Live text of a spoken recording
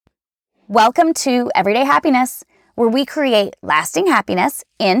Welcome to Everyday Happiness, where we create lasting happiness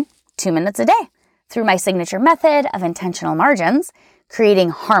in 2 minutes a day through my signature method of intentional margins,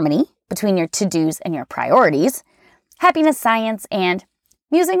 creating harmony between your to-dos and your priorities, happiness science, and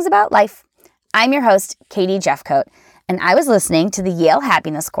musings about life. I'm your host, Katie Jeffcoat, and I was listening to the Yale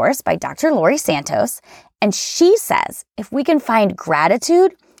Happiness course by Dr. Laurie Santos, and she says if we can find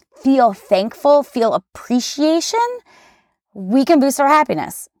gratitude, feel thankful, feel appreciation, we can boost our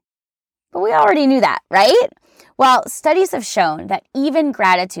happiness. But we already knew that, right? Well, studies have shown that even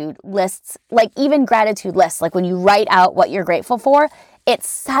gratitude lists, like when you write out what you're grateful for, it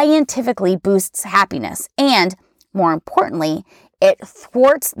scientifically boosts happiness. And more importantly, it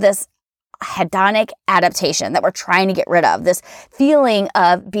thwarts this hedonic adaptation that we're trying to get rid of, this feeling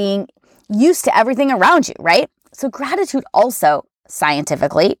of being used to everything around you, right? So gratitude also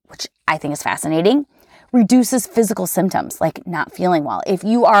scientifically, which I think is fascinating, reduces physical symptoms like not feeling well. If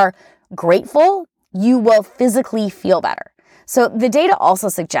you are grateful, you will physically feel better. So the data also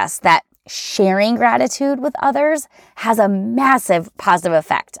suggests that sharing gratitude with others has a massive positive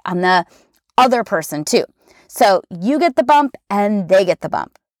effect on the other person too. So you get the bump and they get the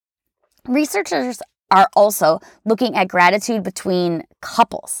bump. Researchers are also looking at gratitude between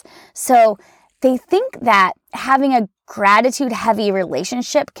couples. So they think that having a gratitude-heavy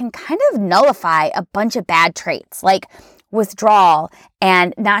relationship can kind of nullify a bunch of bad traits like withdrawal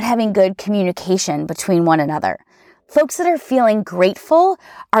and not having good communication between one another. Folks that are feeling grateful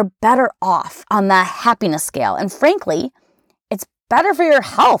are better off on the happiness scale. And frankly, it's better for your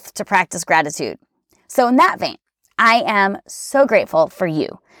health to practice gratitude. So in that vein, I am so grateful for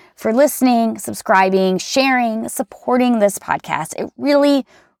you for listening, subscribing, sharing, supporting this podcast. It really,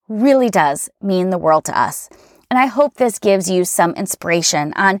 really does mean the world to us. And I hope this gives you some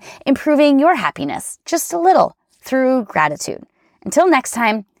inspiration on improving your happiness just a little through gratitude. Until next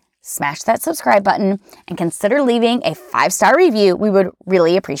time, smash that subscribe button and consider leaving a 5-star review. We would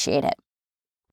really appreciate it.